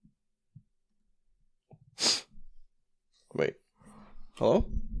Wait. Hello?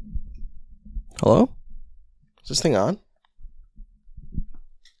 Hello? Is this thing on?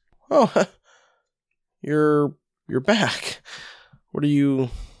 Oh, you're back. What are you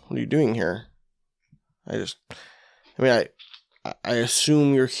doing here? I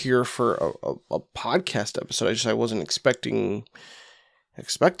assume you're here for a podcast episode. I wasn't expecting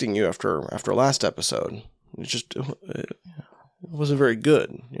you after last episode. It wasn't very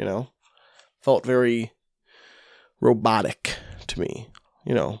good, you know. Felt very robotic to me,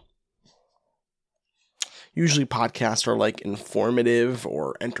 you know. Usually podcasts are like informative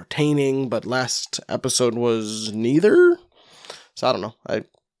or entertaining, but last episode was neither. So I don't know. I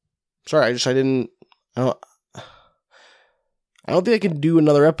don't think I can do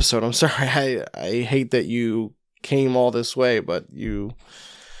another episode. I'm sorry. I hate that you came all this way, but you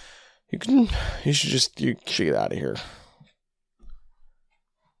should get out of here.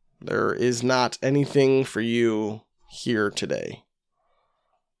 There is not anything for you here today.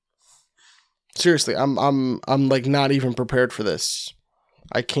 Seriously, I'm like not even prepared for this.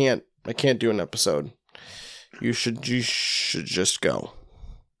 I can't do an episode. You should just go.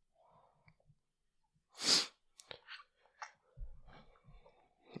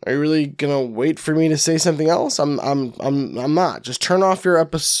 Are you really gonna wait for me to say something else? I'm not. Just turn off your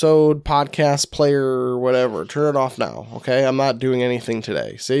episode, podcast player, or whatever. Turn it off now, okay? I'm not doing anything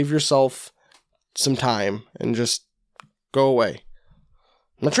today. Save yourself some time and just go away.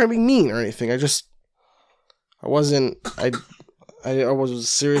 I'm not trying to be mean or anything. I was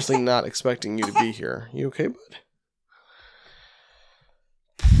seriously not expecting you to be here. You okay, bud?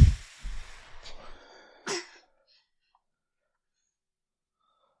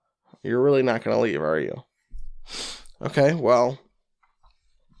 You're really not going to leave, are you? Okay, well,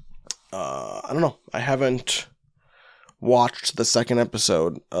 I don't know. I haven't watched the second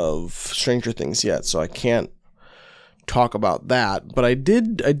episode of Stranger Things yet, so I can't talk about that. But I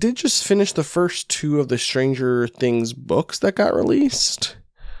did just finish the first two of the Stranger Things books that got released.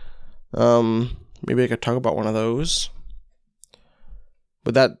 Maybe I could talk about one of those.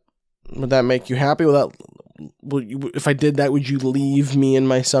 Would that make you happy? If I did that, would you leave me and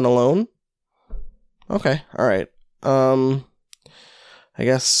my son alone? Okay, all right. I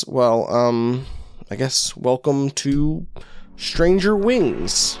guess welcome to Stranger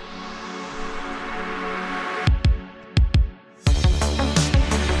Wings.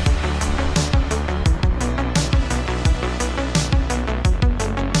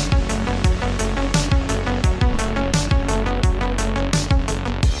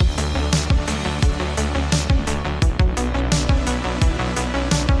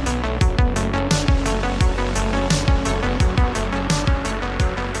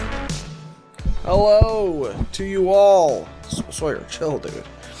 Hello to you all. Sawyer, chill, dude.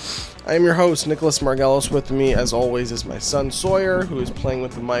 I am your host, Nicholas Margelos. With me, as always, is my son, Sawyer, who is playing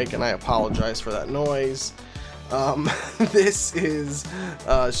with the mic, and I apologize for that noise. This is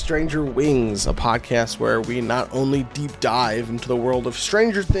Stranger Wings, a podcast where we not only deep dive into the world of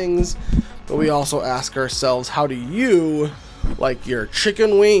Stranger Things, but we also ask ourselves, how do you like your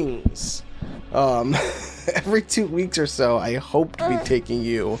chicken wings? Every 2 weeks or so, I hope to be taking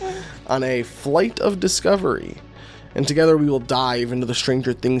you on a flight of discovery. And together we will dive into the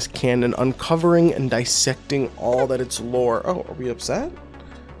Stranger Things canon, uncovering and dissecting all that its lore... Oh, are we upset?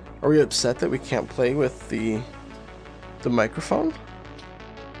 Are we upset that we can't play with the microphone?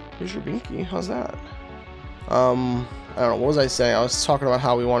 Here's your binky. How's that? I don't know. What was I saying? I was talking about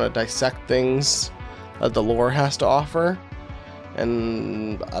how we want to dissect things that the lore has to offer.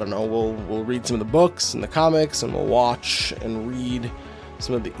 And I don't know, we'll read some of the books and the comics, and we'll watch and read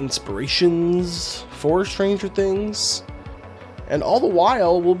some of the inspirations for Stranger Things. And all the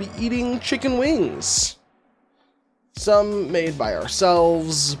while, we'll be eating chicken wings. Some made by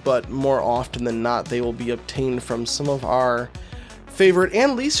ourselves, but more often than not, they will be obtained from some of our favorite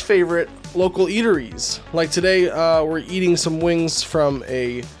and least favorite local eateries. Like today, we're eating some wings from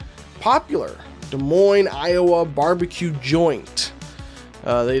a popular Des Moines, Iowa barbecue joint.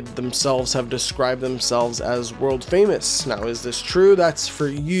 They themselves have described themselves as world famous. Now, is this true? That's for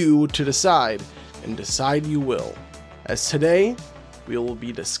you to decide, and decide you will. As today, we will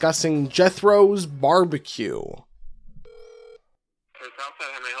be discussing Jethro's Barbecue.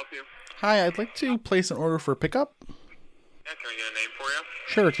 Southside, how may I help you? Hi, I'd like to place an order for pickup. Yeah, can I get a name for you?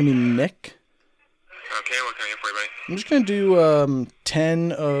 Sure, it can be Nick. Okay, what can I get for you, buddy? I'm just going to do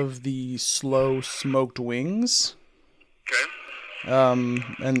 10 of the slow smoked wings. Okay.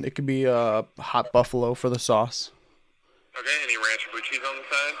 And it could be hot buffalo for the sauce. Okay, any ranch or blue cheese on the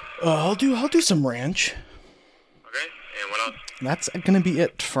side? I'll do some ranch. Okay, and what else? That's going to be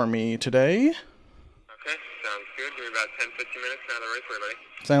it for me today. Okay, sounds good. Give me about 10-15 minutes now. They're ready for you, buddy.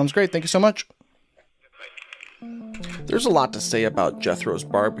 Sounds great. Thank you so much. Bye. There's a lot to say about Jethro's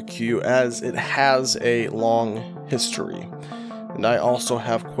Barbecue, as it has a long history. And I also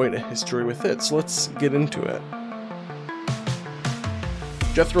have quite a history with it, so let's get into it.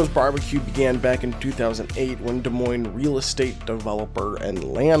 Jethro's Barbecue began back in 2008 when Des Moines real estate developer and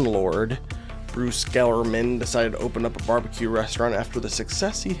landlord Bruce Gellerman decided to open up a barbecue restaurant after the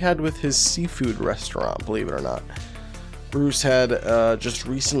success he had with his seafood restaurant, believe it or not. Bruce had just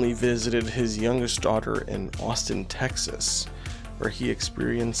recently visited his youngest daughter in Austin, Texas, where he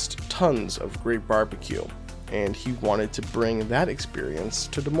experienced tons of great barbecue, and he wanted to bring that experience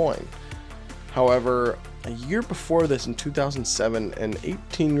to Des Moines. However, a year before this, in 2007, an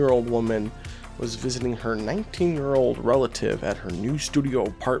 18-year-old woman was visiting her 19-year-old relative at her new studio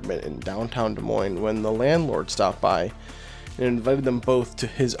apartment in downtown Des Moines when the landlord stopped by and invited them both to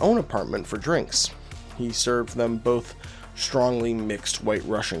his own apartment for drinks. He served them both strongly mixed White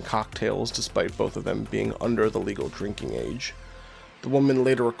Russian cocktails, despite both of them being under the legal drinking age. The woman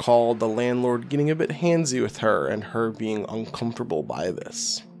later recalled the landlord getting a bit handsy with her and her being uncomfortable by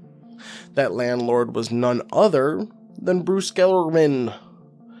this. That landlord was none other than Bruce Gellerman.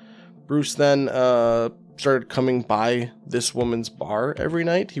 Bruce then started coming by this woman's bar every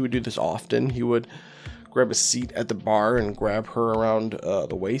night. He would do this often. He would grab a seat at the bar and grab her around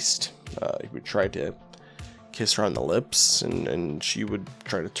the waist. He would try to kiss her on the lips, and she would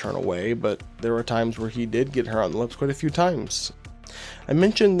try to turn away, but there were times where he did get her on the lips quite a few times. I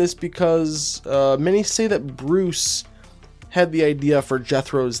mention this because many say that Bruce had the idea for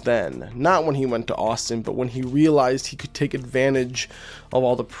Jethro's then, not when he went to Austin, but when he realized he could take advantage of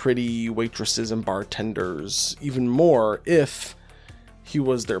all the pretty waitresses and bartenders even more if he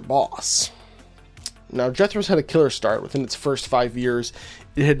was their boss. Now, Jethro's had a killer start. Within its first 5 years,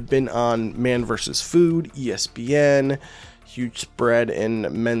 it had been on Man vs. Food, ESPN, huge spread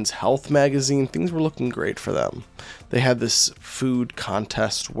in Men's Health magazine. Things were looking great for them. They had this food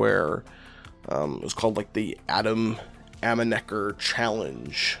contest where it was called like the Adam Amanecker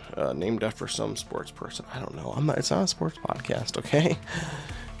Challenge, named after some sports person. I don't know. It's not a sports podcast, okay?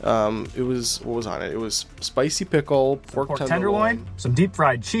 It was, what was on it? It was spicy pickle, pork tenderloin, some deep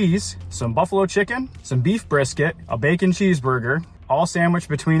fried cheese, some buffalo chicken, some beef brisket, a bacon cheeseburger, all sandwiched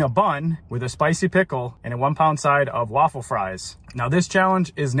between a bun with a spicy pickle and a 1-pound side of waffle fries. Now, this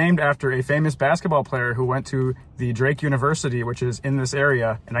challenge is named after a famous basketball player who went to the Drake University, which is in this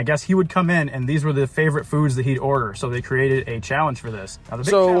area. And I guess he would come in and these were the favorite foods that he'd order. So they created a challenge for this. Now, the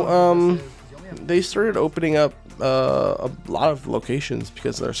big challenge they started opening up a lot of locations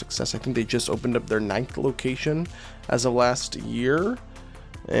because of their success. I think they just opened up their 9th location as of last year.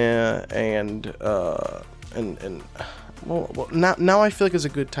 Well, now I feel like it's a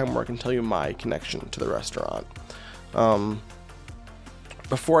good time where I can tell you my connection to the restaurant.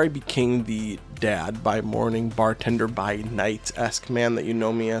 Before I became the dad by morning, bartender by night-esque man that you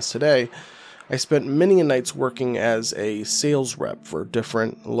know me as today, I spent many nights working as a sales rep for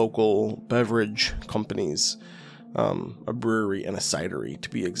different local beverage companies, a brewery and a cidery to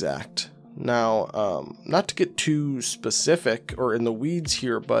be exact. Now, not to get too specific or in the weeds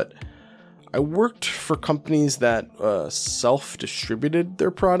here, but I worked for companies that self-distributed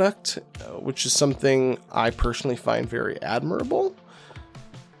their product, which is something I personally find very admirable.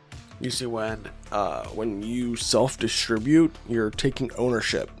 You see, when you self-distribute, you're taking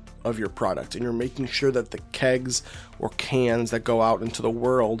ownership of your product, and you're making sure that the kegs or cans that go out into the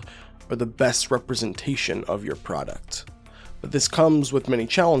world are the best representation of your product. But this comes with many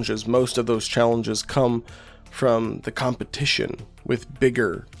challenges. Most of those challenges come from the competition with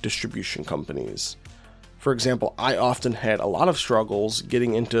bigger distribution companies. For example, I often had a lot of struggles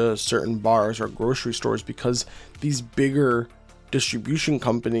getting into certain bars or grocery stores because these bigger distribution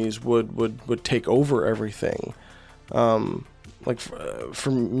companies would take over everything. For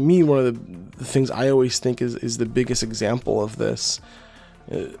me, one of the things I always think is the biggest example of this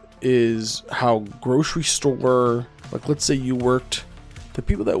is how grocery store, like let's say you worked, the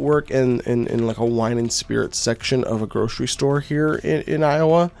people that work in like a wine and spirits section of a grocery store here in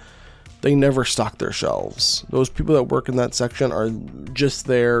Iowa, they never stock their shelves. Those people that work in that section are just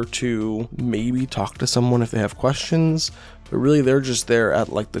there to maybe talk to someone if they have questions, but really they're just there at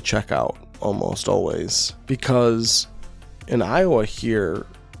like the checkout almost always. Because in Iowa here,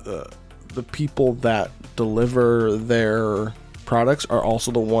 the people that deliver their products are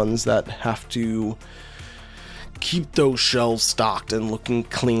also the ones that have to keep those shelves stocked and looking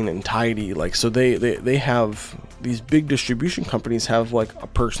clean and tidy. Like, so they have, these big distribution companies have like a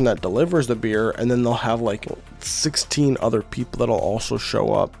person that delivers the beer, and then they'll have like 16 other people that'll also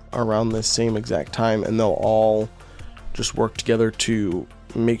show up around the same exact time, and they'll all just work together to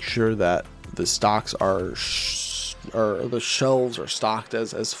make sure that the stocks or the shelves are stocked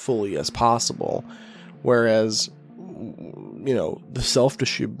as fully as possible. Whereas, the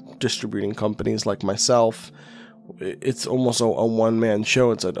self-distributing companies like myself, it's almost a one-man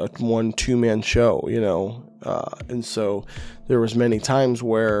show. It's a 1-2-man show, and so there was many times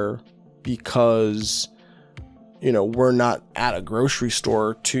where, because, we're not at a grocery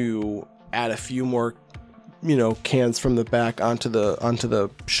store to add a few more, cans from the back onto the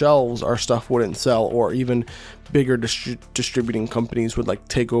shelves, our stuff wouldn't sell, or even bigger distributing companies would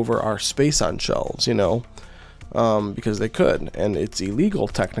take over our space on shelves, because they could, and it's illegal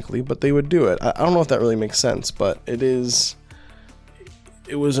technically, but they would do it. I don't know if that really makes sense, but it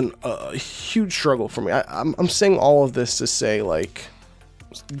was a huge struggle for me. I'm saying all of this to say,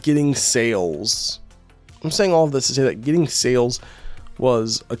 getting sales. I'm saying all of this to say that getting sales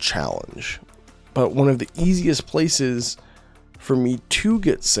was a challenge. But one of the easiest places for me to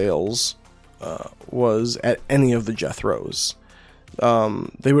get sales was at any of the Jethros.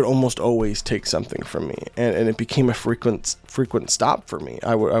 They would almost always take something from me, and it became a frequent stop for me.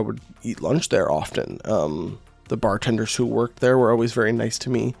 I would eat lunch there often. The bartenders who worked there were always very nice to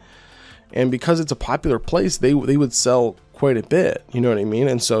me, and because it's a popular place, they would sell quite a bit. You know what I mean?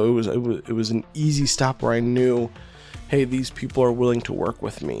 And so it was an easy stop where I knew, hey, these people are willing to work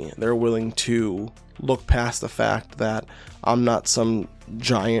with me. They're willing to look past the fact that I'm not some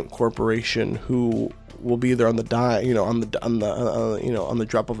giant corporation who will be there on the dime, on the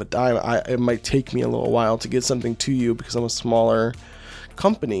drop of a dime. It might take me a little while to get something to you because I'm a smaller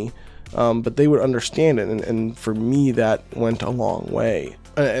company, but they would understand it, and for me that went a long way.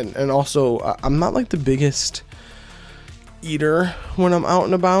 And also, I'm not the biggest eater when I'm out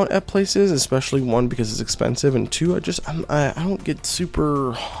and about at places, especially one, because it's expensive, and two, I don't get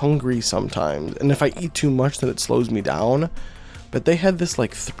super hungry sometimes, and if I eat too much then it slows me down. But they had this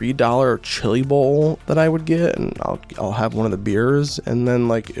 $3 chili bowl that I would get, and I'll have one of the beers, and then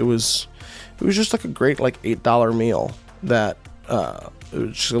it was just a great $8 meal that it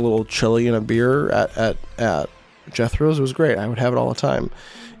was just a little chili and a beer at Jethro's. It was great. I would have it all the time.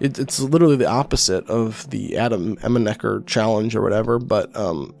 It's literally the opposite of the Adam Emenecker challenge or whatever, but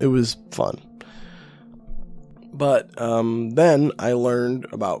it was fun. But then I learned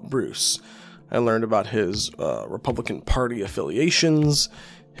about Bruce. I learned about his Republican Party affiliations,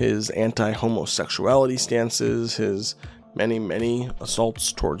 his anti-homosexuality stances, his many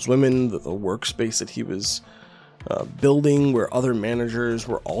assaults towards women, the workspace that he was building where other managers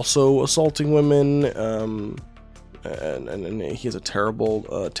were also assaulting women, and he has a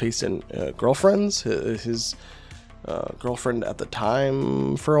terrible taste in girlfriends. His girlfriend at the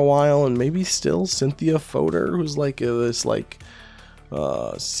time for a while, and maybe still, Cynthia Fodor, who's this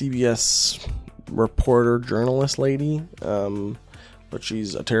CBS reporter journalist lady, but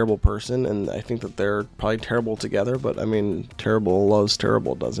she's a terrible person, and I think that they're probably terrible together. But I mean, terrible loves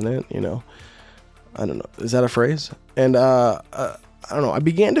terrible, doesn't it? I don't know, is that a phrase? And I don't know, I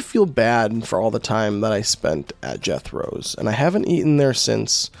began to feel bad for all the time that I spent at Jethro's, and I haven't eaten there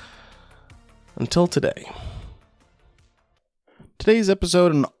since until today. Today's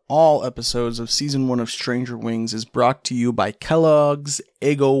episode and all episodes of Season 1 of Stranger Wings is brought to you by Kellogg's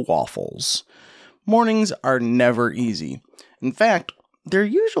Eggo Waffles. Mornings are never easy. In fact, they're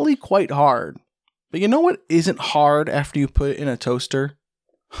usually quite hard. But you know what isn't hard after you put it in a toaster?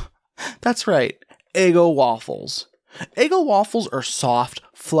 That's right, Eggo Waffles. Eggo Waffles are soft,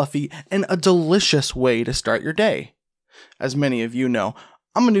 fluffy, and a delicious way to start your day. As many of you know,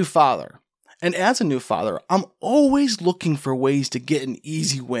 I'm a new father. And as a new father, I'm always looking for ways to get an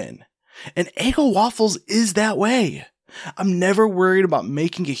easy win. And Eggo Waffles is that way. I'm never worried about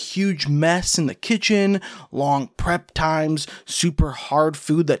making a huge mess in the kitchen, long prep times, super hard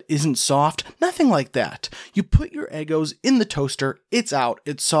food that isn't soft, nothing like that. You put your Eggos in the toaster, it's out,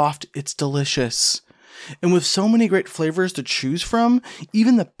 it's soft, it's delicious. And with so many great flavors to choose from,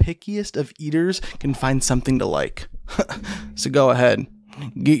 even the pickiest of eaters can find something to like. So go ahead,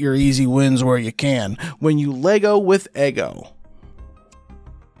 get your easy wins where you can when you Lego with Eggo.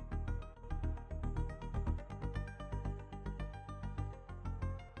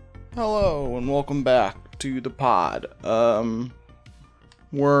 Hello and welcome back to the pod.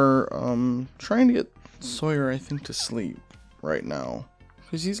 We're trying to get Sawyer, I think, to sleep right now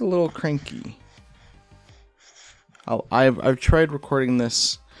because he's a little cranky. I've tried recording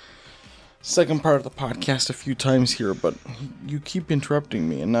this second part of the podcast a few times here, but you keep interrupting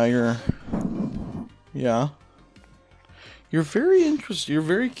me, and now you're very interested. You're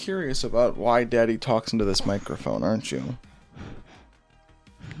very curious about why Daddy talks into this microphone, aren't you?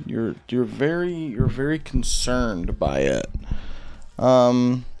 You're very concerned by it.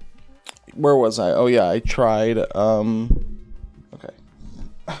 Where was I? Oh yeah, I tried. Okay.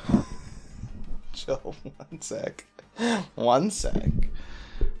 Chill. One sec.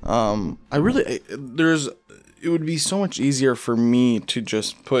 It would be so much easier for me to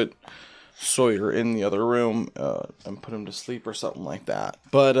just put Sawyer in the other room and put him to sleep or something like that.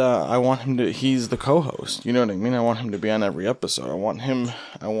 But I want him to, he's the co-host, you know what I mean? I want him to be on every episode. I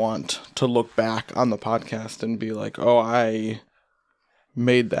want to look back on the podcast and be like, oh, I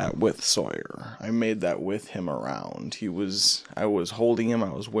made that with Sawyer. I made that with him around. I was holding him,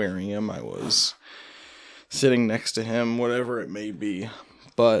 I was wearing him, I was sitting next to him, whatever it may be.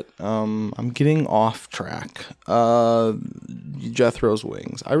 But I'm getting off track. Jethro's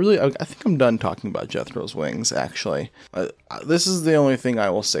Wings. I think I'm done talking about Jethro's Wings, actually. This is the only thing I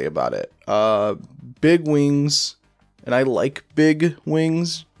will say about it. Big wings, and I like big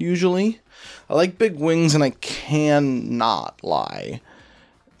wings, usually. I like big wings, and I cannot lie.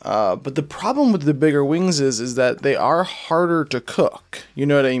 But the problem with the bigger wings is that they are harder to cook. You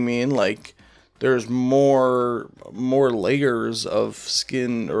know what I mean? Like, there's more layers of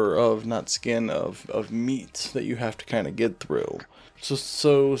skin, or of not skin, of meat that you have to kind of get through.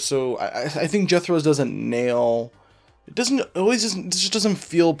 So I think Jethro's doesn't nail. It just doesn't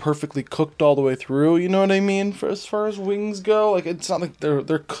feel perfectly cooked all the way through. You know what I mean? For as far as wings go, like, it's not like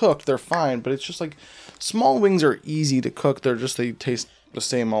they're cooked, they're fine, but it's just like small wings are easy to cook. They taste the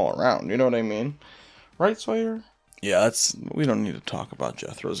same all around. You know what I mean? Right, Sawyer? Yeah, we don't need to talk about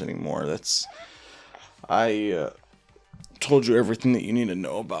Jethro's anymore. I told you everything that you need to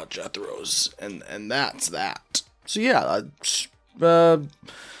know about Jethro's, and that's that. So yeah,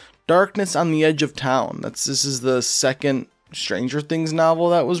 Darkness on the Edge of Town. This is the second Stranger Things novel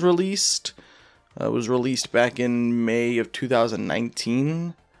that was released. It was released back in May of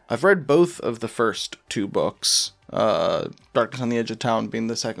 2019. I've read both of the first two books. Darkness on the Edge of Town being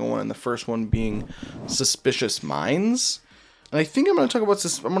the second one, and the first one being Suspicious Minds. And I think I'm going to talk about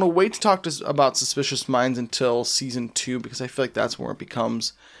this. I'm going to wait to talk about Suspicious Minds until season 2, because I feel like that's where it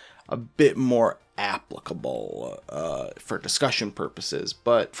becomes a bit more applicable for discussion purposes.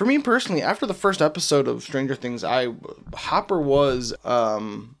 But for me personally, after the first episode of Stranger Things, Hopper was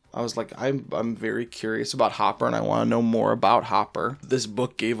I was like, I'm very curious about Hopper, and I want to know more about Hopper. This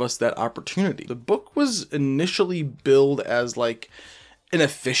book gave us that opportunity. The book was initially billed as like an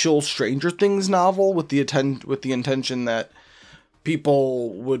official Stranger Things novel with the intention that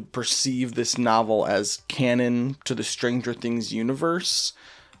people would perceive this novel as canon to the Stranger Things universe.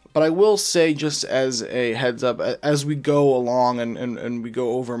 But I will say, just as a heads up, as we go along and we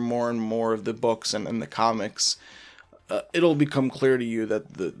go over more and more of the books and the comics, it'll become clear to you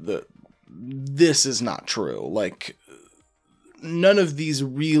that this is not true. Like, none of these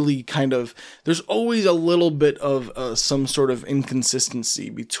really kind of... There's always a little bit of some sort of inconsistency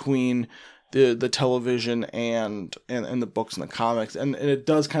between the television and the books and the comics. And it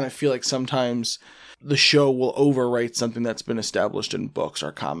does kind of feel like sometimes the show will overwrite something that's been established in books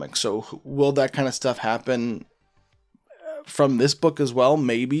or comics. So will that kind of stuff happen from this book as well?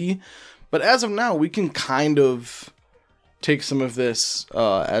 Maybe. But as of now, we can kind of take some of this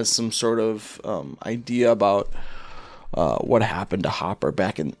as some sort of idea about what happened to Hopper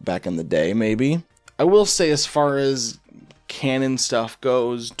back in the day, maybe. I will say, as far as canon stuff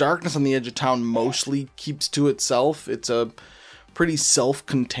goes, Darkness on the Edge of Town mostly keeps to itself. It's a pretty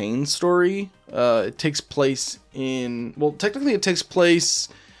self-contained story. It takes place technically it takes place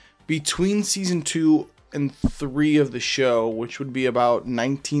between season 2 and 3 of the show, which would be about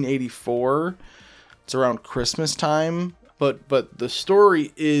 1984. It's around Christmas time. But the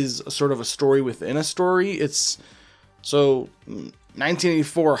story is sort of a story within a story. It's so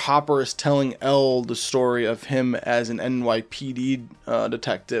 1984. Hopper is telling Elle the story of him as an NYPD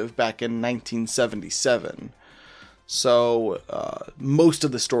detective back in 1977. So most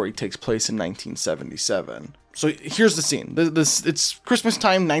of the story takes place in 1977. So here's the scene. It's Christmas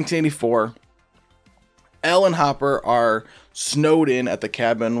time, 1984. Elle and Hopper are snowed in at the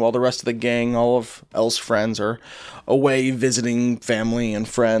cabin while the rest of the gang, all of Elle's friends, are away visiting family and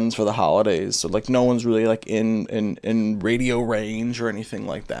friends for the holidays. So like no one's really like in radio range or anything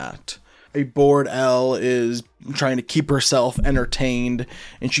like that. A bored Elle is trying to keep herself entertained,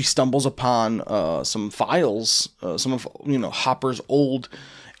 and she stumbles upon some files, some of Hopper's old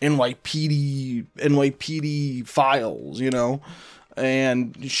NYPD files,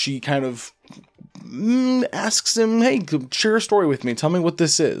 and she kind of asks him, "Hey, share a story with me. Tell me what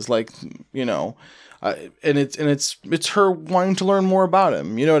this is." And it's her wanting to learn more about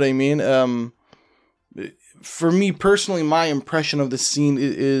him. You know what I mean? for me personally, my impression of the scene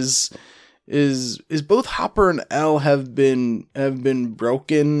is both Hopper and Elle have been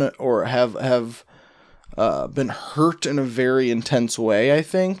broken or have been hurt in a very intense way, I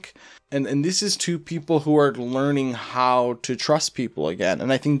think. And this is two people who are learning how to trust people again.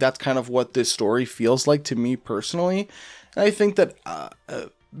 And I think that's kind of what this story feels like to me personally. And I think that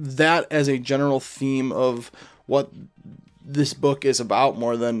that as a general theme of what this book is about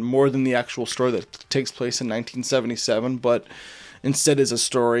more than the actual story that takes place in 1977, but instead is a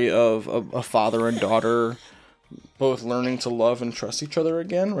story of a father and daughter both learning to love and trust each other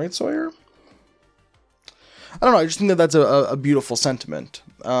again. Right, Sawyer? I don't know. I just think that that's a beautiful sentiment.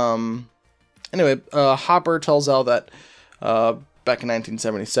 Anyway, Hopper tells Elle that back in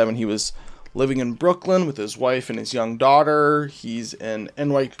 1977 he was living in Brooklyn with his wife and his young daughter. He's an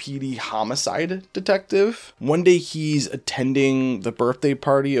NYPD homicide detective. One day he's attending the birthday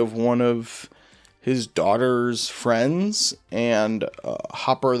party of one of his daughter's friends, and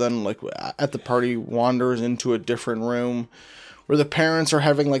Hopper then, like, at the party wanders into a different room where the parents are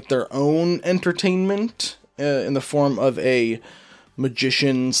having, like, their own entertainment in the form of a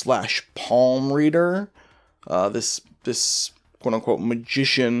magician / palm reader. This quote unquote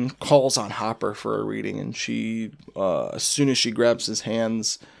magician calls on Hopper for a reading, and she, as soon as she grabs his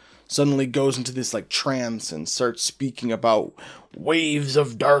hands, suddenly goes into this like trance and starts speaking about waves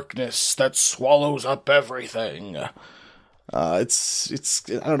of darkness that swallows up everything. It's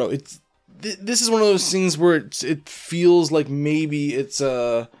I don't know. This is one of those things where it feels like maybe it's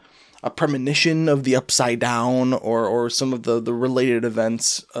a premonition of the Upside Down or some of the related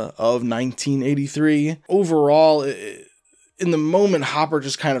events of 1983. Overall, in the moment, Hopper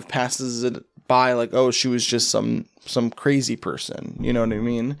just kind of passes it by like, oh, she was just some crazy person. You know what I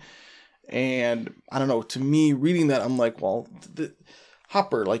mean? And I don't know, to me, reading that, I'm like, well,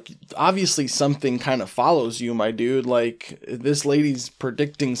 Hopper, like, obviously something kind of follows you, my dude. Like, this lady's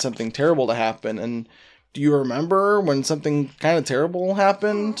predicting something terrible to happen. And do you remember when something kind of terrible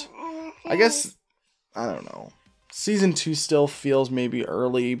happened? I guess, I don't know. Season 2 still feels maybe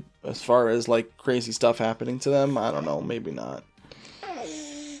early as far as, like, crazy stuff happening to them. I don't know, maybe not.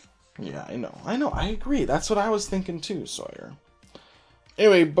 Yeah, I know, I agree. That's what I was thinking too, Sawyer.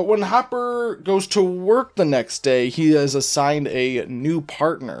 Anyway, but when Hopper goes to work the next day, he is assigned a new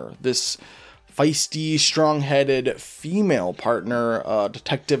partner. This feisty, strong-headed female partner,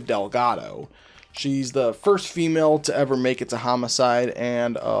 Detective Delgado. She's the first female to ever make it to homicide,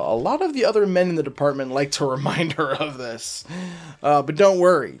 and a lot of the other men in the department like to remind her of this. But don't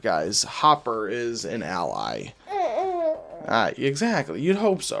worry, guys. Hopper is an ally. Exactly. You'd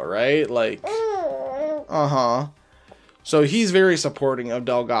hope so, right? Like, So he's very supporting of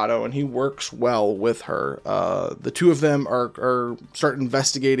Delgado, and he works well with her. The two of them are start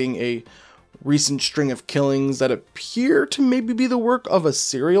investigating a recent string of killings that appear to maybe be the work of a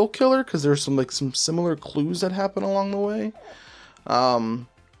serial killer, because there's some similar clues that happen along the way.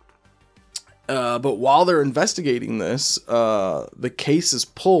 But while they're investigating this, the case is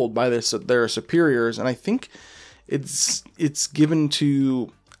pulled by their superiors, and I think it's given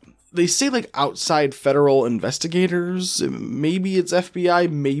to, they say, like, outside federal investigators. Maybe it's FBI,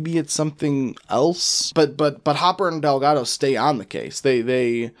 maybe it's something else. But Hopper and Delgado stay on the case.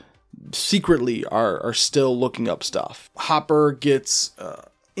 They secretly are still looking up stuff. Hopper gets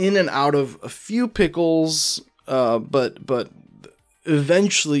in and out of a few pickles, but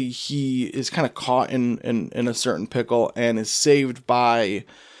eventually he is kind of caught in a certain pickle and is saved by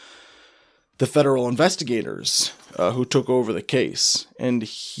the federal investigators who took over the case. And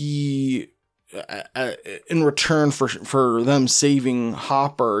he, in return for them saving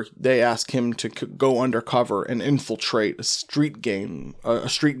Hopper, they ask him to go undercover and infiltrate a street gang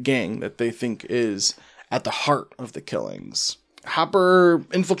that they think is at the heart of the killings. Hopper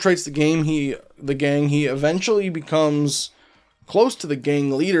infiltrates the gang. He eventually becomes close to the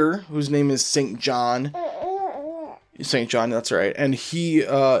gang leader, whose name is St. John. St. John, that's right. And he's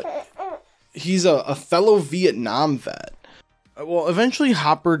a fellow Vietnam vet. Well, eventually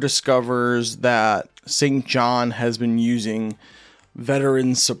Hopper discovers that St. John has been using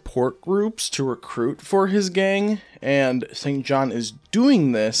veteran support groups to recruit for his gang, and St. John is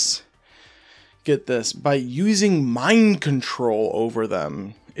doing this, get this, by using mind control over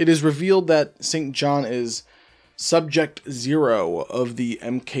them. It is revealed that St. John is Subject 0 of the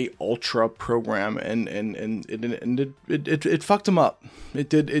MK Ultra program, and it fucked him up. It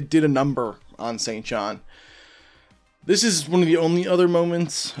did a number on St. John. This is one of the only other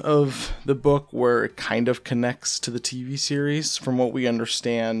moments of the book where it kind of connects to the TV series. From what we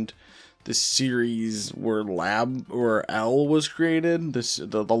understand, the series where Elle was created,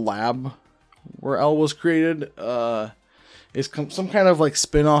 the lab where L was created, is some kind of like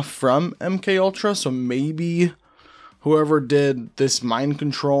spin-off from MK Ultra. So maybe whoever did this mind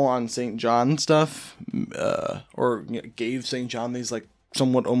control on St. John stuff, or gave St. John these like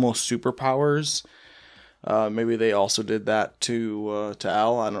somewhat almost superpowers, maybe they also did that to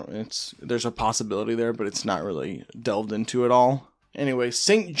Al. There's a possibility there, but it's not really delved into at all. Anyway,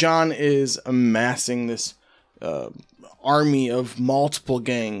 St. John is amassing this army of multiple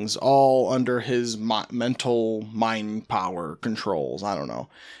gangs, all under his mental mind power controls. I don't know.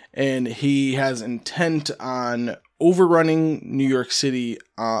 And he has intent on overrunning New York City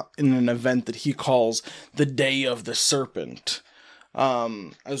in an event that he calls the Day of the Serpent.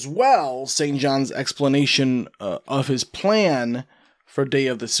 As well, St. John's explanation of his plan for Day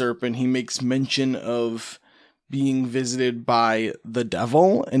of the Serpent, he makes mention of being visited by the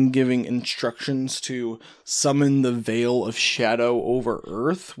devil and giving instructions to summon the veil of shadow over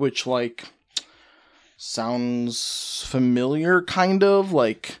Earth, which, like, sounds familiar, kind of.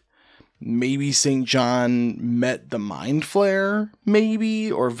 Like, maybe St. John met the Mind Flayer,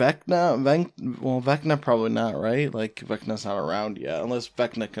 maybe, or Vecna. Vecna probably not, right? Like, Vecna's not around yet, unless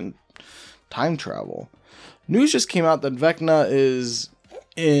Vecna can time travel. News just came out that Vecna is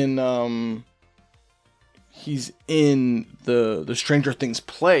in, he's in the Stranger Things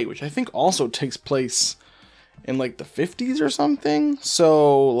play, which I think also takes place in, like, the 50s or something.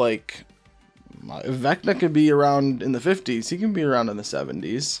 So, like, if Vecna could be around in the 50s, he can be around in the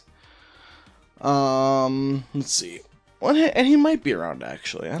 70s. Let's see. And he might be around,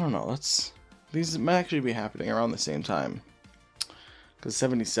 actually. I don't know. These might actually be happening around the same time. Because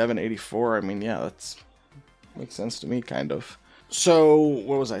 77, 84, I mean, yeah, that's makes sense to me, kind of. So,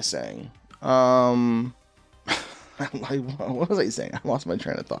 what was I saying? What was I saying? I lost my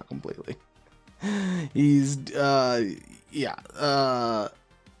train of thought completely.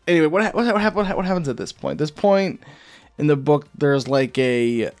 Anyway, what happens at this point? This point in the book, there's like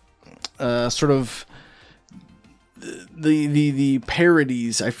a sort of the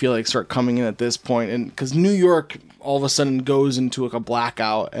parodies, I feel like, start coming in at this point, and because New York all of a sudden goes into like a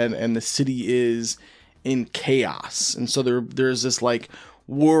blackout, and the city is in chaos, and so there's this like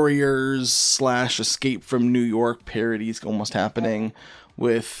Warriors / Escape from New York parodies almost happening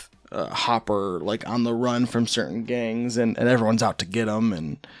with Hopper like on the run from certain gangs, and everyone's out to get him.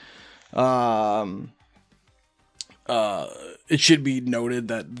 And it should be noted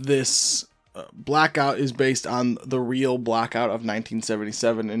that this blackout is based on the real blackout of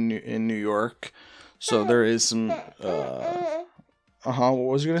 1977 in New York. So there is some what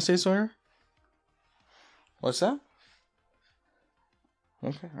was you gonna say, Sawyer? What's that?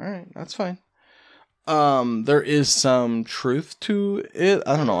 Okay, alright, that's fine. There is some truth to it.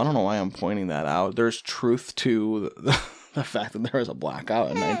 I don't know why I'm pointing that out. There's truth to the fact that there was a blackout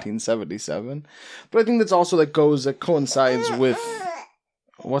in 1977. But I think that's also that coincides with...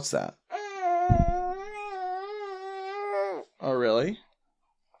 What's that? Oh, really?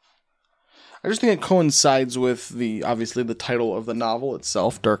 I just think it coincides with obviously the title of the novel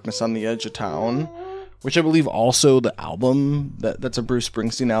itself, Darkness on the Edge of Town. Which I believe also the album, that's a Bruce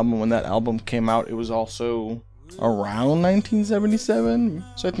Springsteen album. When that album came out, it was also around 1977.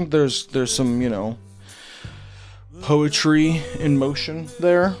 So I think there's some, poetry in motion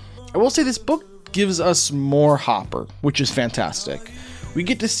there. I will say this book gives us more Hopper, which is fantastic. We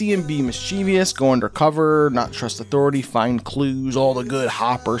get to see him be mischievous, go undercover, not trust authority, find clues, all the good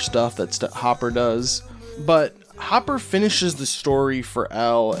Hopper stuff that Hopper does. But Hopper finishes the story for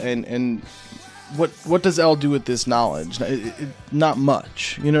Elle, and what does Elle do with this knowledge? Not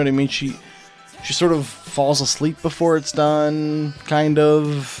much. You know what I mean? She sort of falls asleep before it's done, kind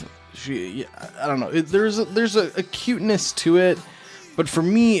of. I don't know. There's a cuteness to it, but for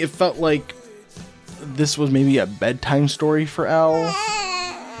me, it felt like this was maybe a bedtime story for Elle.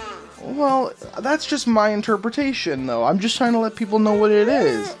 Well, that's just my interpretation, though. I'm just trying to let people know what it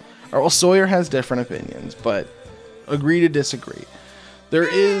is. Or, well, Sawyer has different opinions, but agree to disagree. There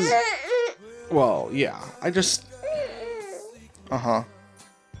is... Well, yeah, I just... I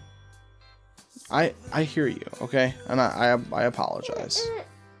hear you, okay? And I apologize.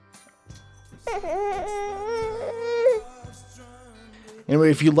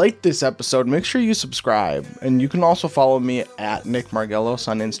 Anyway, if you liked this episode, make sure you subscribe. And you can also follow me at Nick Margelos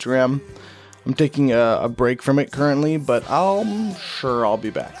on Instagram. I'm taking a break from it currently, but I'm sure I'll be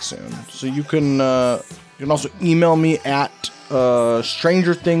back soon. So you can also email me at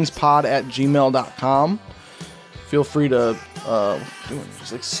strangerthingspod@gmail.com. Feel free to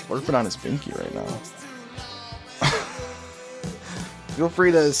he's like slurping on his binky right now. Feel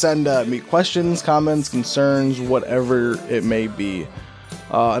free to send me questions, comments, concerns, whatever it may be.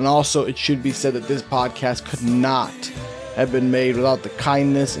 And also, it should be said that this podcast could not have been made without the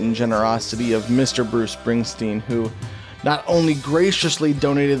kindness and generosity of Mr. Bruce Springsteen, who not only graciously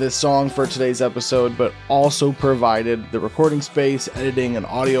donated this song for today's episode, but also provided the recording space, editing, and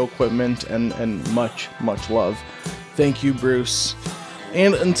audio equipment, and much, much love. Thank you, Bruce.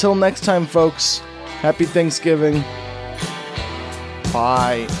 And until next time, folks, happy Thanksgiving.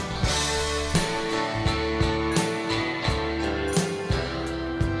 Bye.